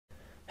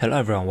Hello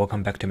everyone,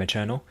 welcome back to my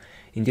channel.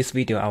 In this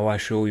video, I will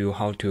show you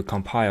how to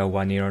compile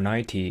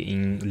Wannier90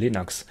 in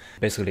Linux,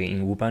 basically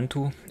in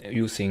Ubuntu,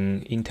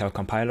 using Intel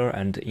compiler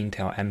and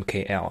Intel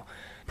MKL.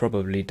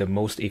 Probably the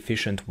most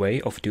efficient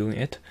way of doing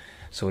it.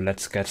 So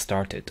let's get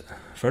started.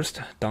 First,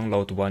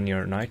 download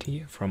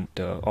Wannier90 from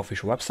the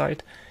official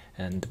website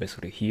and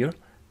basically here.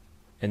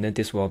 And then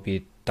this will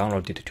be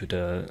downloaded to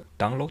the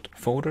download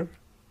folder.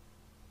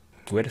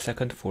 Wait a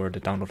second for the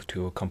download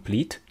to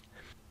complete.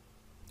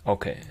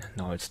 Okay,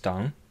 now it's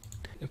done.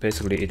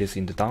 Basically, it is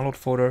in the download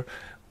folder.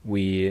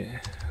 We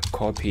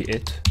copy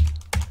it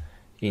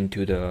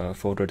into the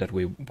folder that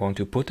we want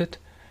to put it.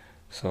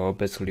 So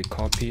basically,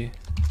 copy,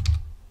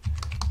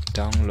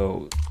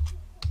 download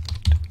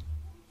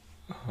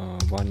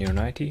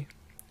Wannier90.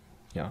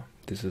 Yeah,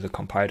 this is a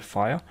compiled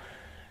file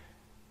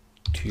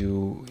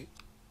to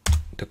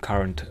the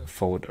current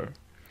folder.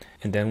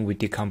 And then we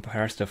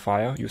decompress the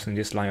file using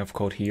this line of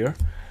code here,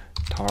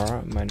 tar-cxvf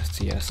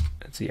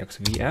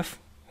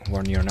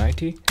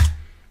Wannier90.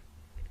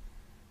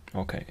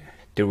 Okay,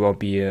 there will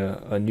be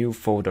a new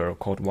folder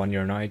called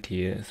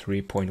Wannier90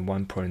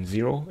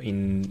 3.1.0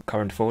 in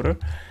current folder,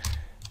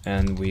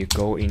 and we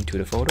go into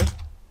the folder,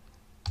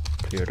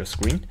 clear the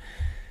screen.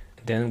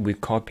 Then we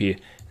copy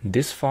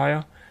this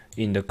file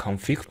in the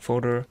config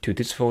folder to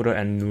this folder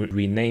and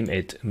rename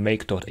it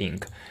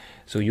make.inc.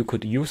 So you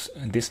could use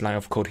this line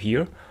of code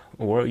here,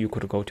 or you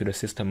could go to the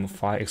System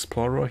File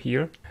Explorer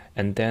here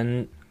and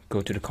then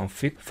go to the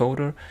config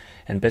folder,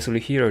 and basically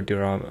here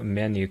there are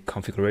many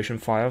configuration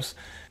files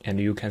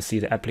and you can see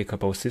the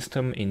applicable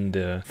system in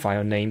the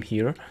file name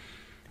here.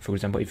 For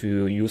example, if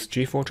you use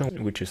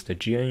gfortran, which is the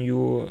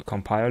GNU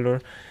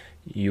compiler,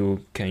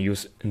 you can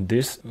use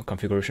this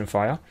configuration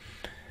file.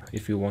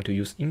 If you want to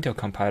use Intel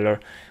compiler,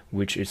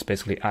 which is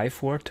basically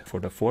ifort for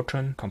the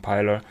Fortran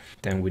compiler,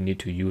 then we need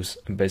to use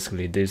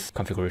basically this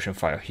configuration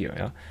file here.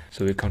 Yeah?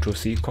 So we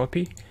Ctrl+C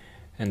copy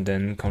and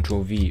then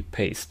Ctrl+V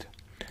paste.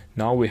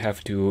 Now we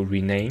have to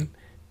rename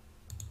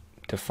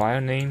the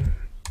file name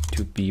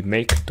to be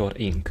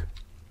make.inc.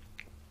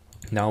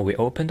 Now we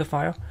open the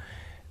file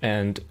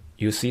and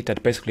you see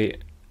that basically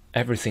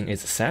everything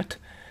is set,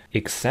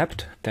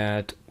 except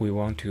that we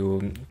want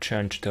to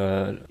change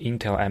the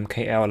Intel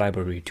MKL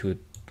library to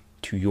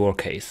your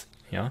case.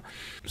 Yeah.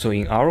 So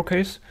in our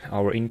case,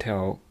 our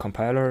Intel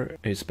compiler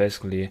is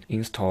basically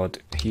installed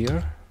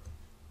here,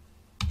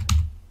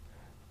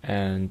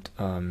 and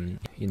in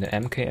the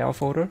MKL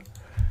folder,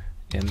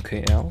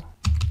 MKL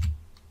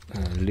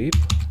lib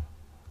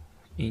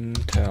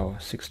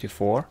Intel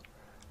 64.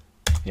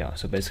 Yeah,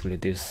 so basically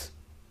this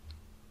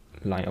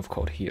line of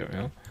code here.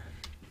 Yeah?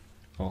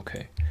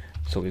 Okay,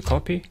 so we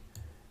copy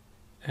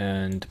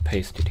and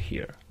paste it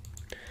here.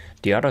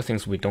 The other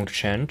things we don't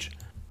change,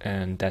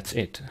 and that's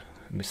it.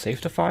 We save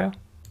the file.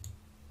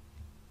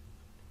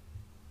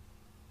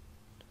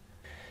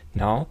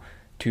 Now,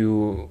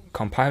 to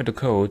compile the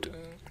code,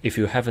 if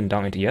you haven't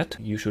done it yet,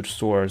 you should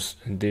source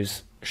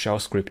this shell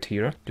script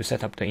here to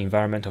set up the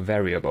environmental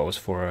variables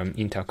for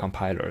Intel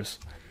compilers.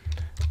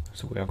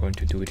 So we are going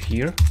to do it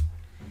here.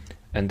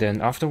 And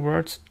then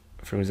afterwards,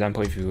 for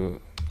example, if you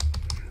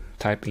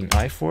type in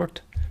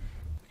ifort,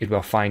 it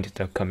will find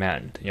the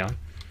command. Yeah.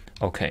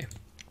 Okay.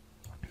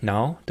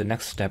 Now the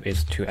next step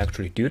is to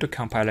actually do the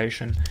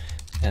compilation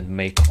and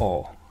make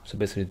all. So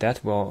basically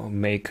that will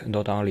make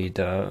not only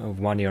the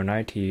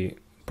Wannier90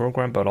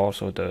 program, but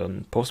also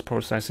the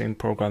post-processing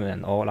program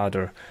and all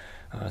other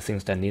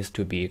things that needs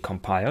to be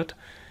compiled.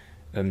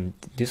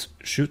 This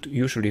should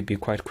usually be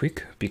quite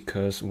quick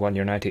because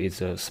Wannier90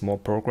 is a small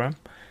program.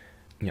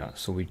 Yeah,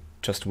 so we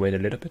just wait a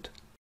little bit.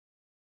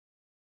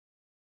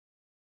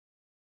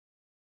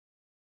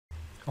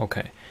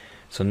 Okay,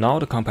 so now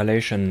the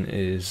compilation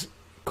is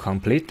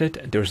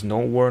completed. There's no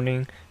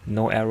warning,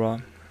 no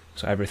error,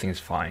 so everything is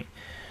fine.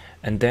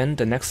 And then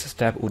the next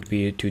step would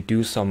be to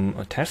do some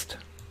test.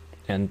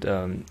 And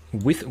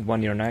with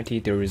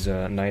Wannier90 there is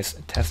a nice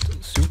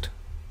test suite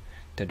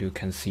that you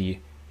can see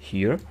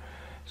here.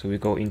 So we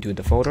go into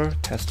the folder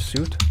test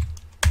suite,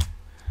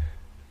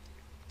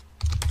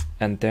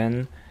 and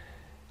then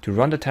to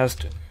run the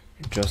test,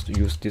 just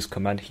use this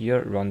command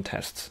here, run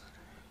tests.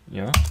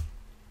 Yeah,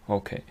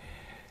 okay.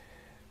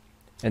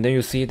 And then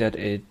you see that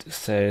it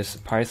says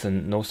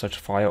Python no such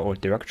file or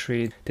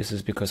directory. This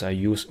is because I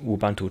use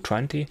Ubuntu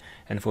 20,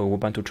 and for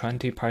Ubuntu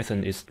 20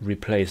 Python is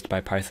replaced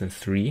by Python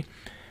 3,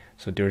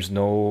 so there's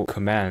no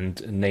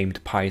command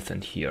named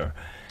Python here.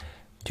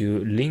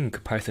 To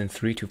link Python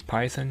 3 to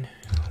Python,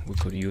 we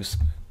could use,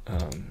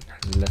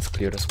 let's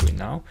clear the screen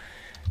now.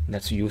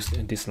 Let's use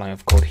this line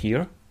of code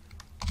here.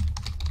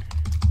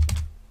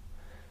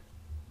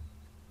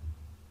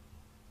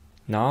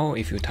 Now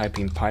if you type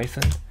in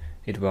Python,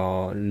 it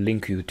will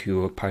link you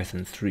to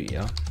Python 3,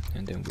 yeah?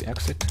 And then we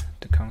exit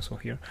the console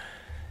here.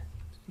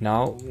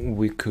 Now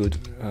we could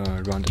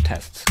run the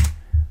tests.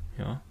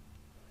 Yeah?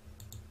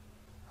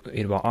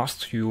 It will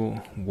ask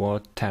you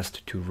what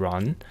test to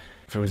run.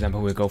 For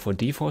example, we go for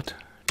default,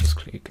 just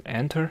click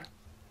enter.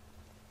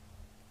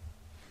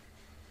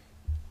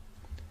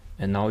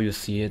 And now you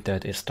see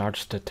that it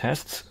starts the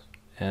tests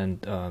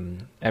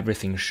and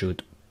everything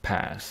should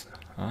pass.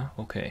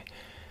 Okay.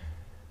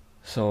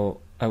 So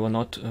I will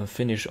not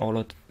finish all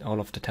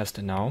of the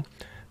test now,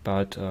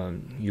 but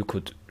you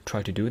could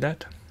try to do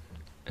that.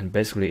 And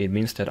basically it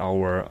means that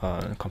our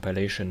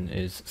compilation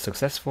is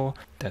successful,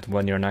 that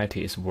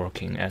Wannier90 is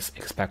working as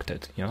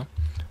expected. Yeah.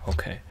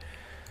 Okay.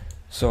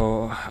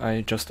 So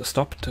I just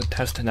stopped the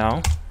test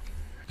now.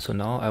 So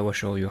now I will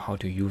show you how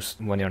to use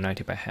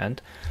Wannier90 by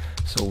hand.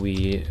 So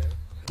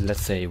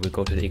let's say we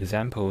go to the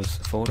examples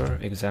folder,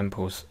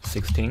 examples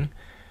 16,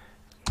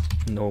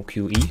 no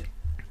QE,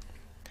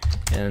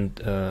 and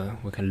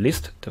we can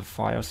list the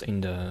files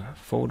in the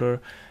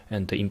folder,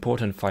 and the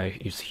important file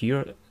is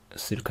here,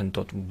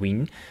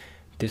 silicon.win.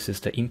 This is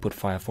the input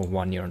file for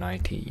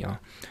Wannier90. Yeah.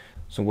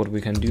 So what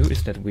we can do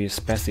is that we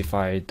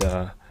specify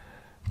the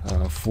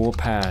full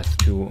path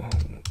to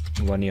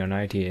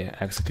Wannier90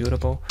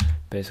 executable,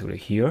 basically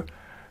here,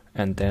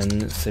 and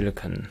then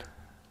silicon.win.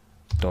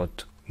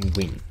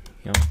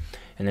 Yeah.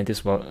 And then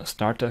this will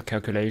start the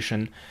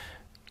calculation.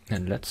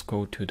 And let's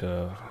go to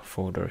the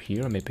folder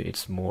here. Maybe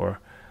it's more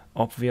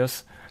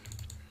obvious.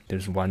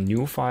 There's one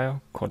new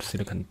file called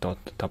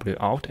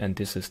silicon.wout, and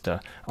this is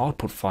the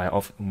output file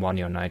of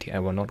Wannier90. I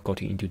will not go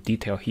into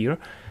detail here,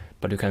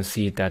 but you can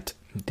see that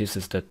this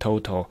is the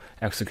total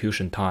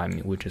execution time,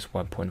 which is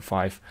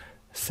 1.5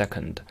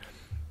 seconds.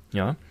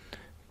 Yeah.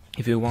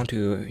 If you want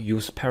to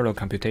use parallel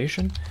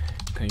computation,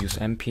 you can use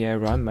MKL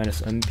run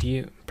minus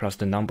NP plus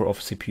the number of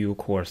CPU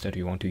cores that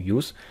you want to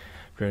use.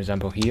 For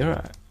example,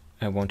 here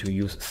I want to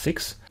use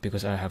 6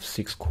 because I have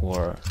 6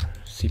 core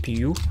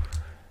CPU.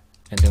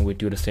 And then we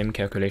do the same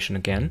calculation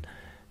again,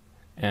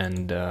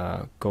 and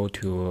go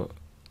to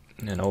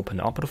and open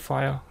the output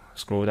file,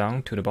 scroll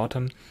down to the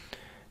bottom,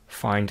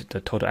 find the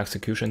total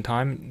execution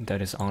time.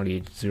 That is only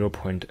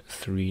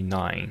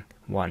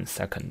 0.391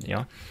 seconds.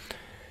 Yeah,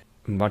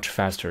 much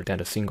faster than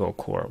the single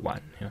core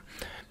one. Yeah.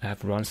 I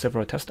have run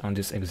several tests on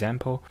this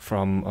example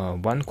from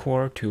 1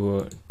 core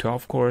to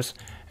 12 cores,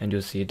 and you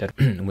see that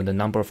when the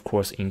number of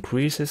cores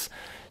increases,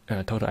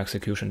 total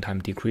execution time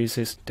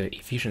decreases, the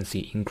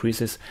efficiency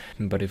increases,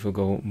 but if you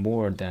go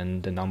more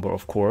than the number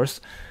of cores,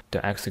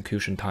 the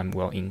execution time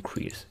will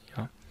increase.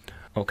 Yeah.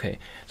 Okay,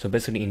 so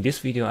basically in this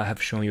video I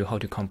have shown you how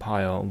to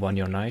compile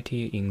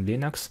Wannier90 in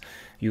Linux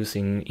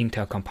using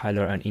Intel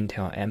compiler and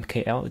Intel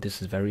MKL.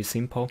 This is very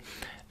simple,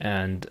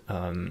 and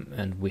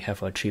we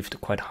have achieved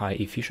quite high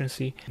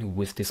efficiency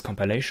with this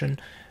compilation.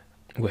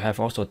 We have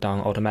also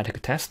done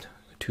automatic test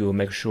to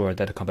make sure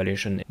that the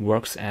compilation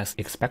works as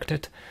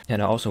expected,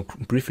 and I also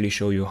briefly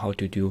show you how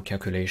to do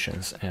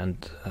calculations and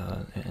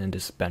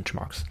these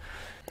benchmarks.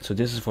 So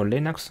this is for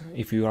Linux.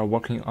 If you are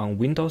working on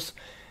Windows,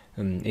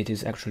 it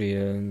is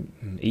actually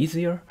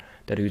easier,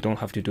 that you don't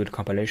have to do the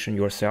compilation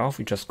yourself.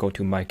 You just go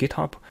to my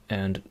GitHub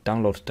and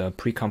download the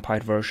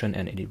pre-compiled version,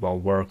 and it will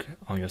work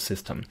on your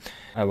system.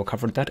 I will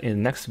cover that in the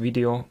next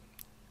video.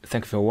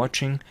 Thank you for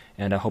watching,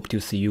 and I hope to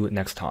see you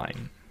next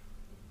time.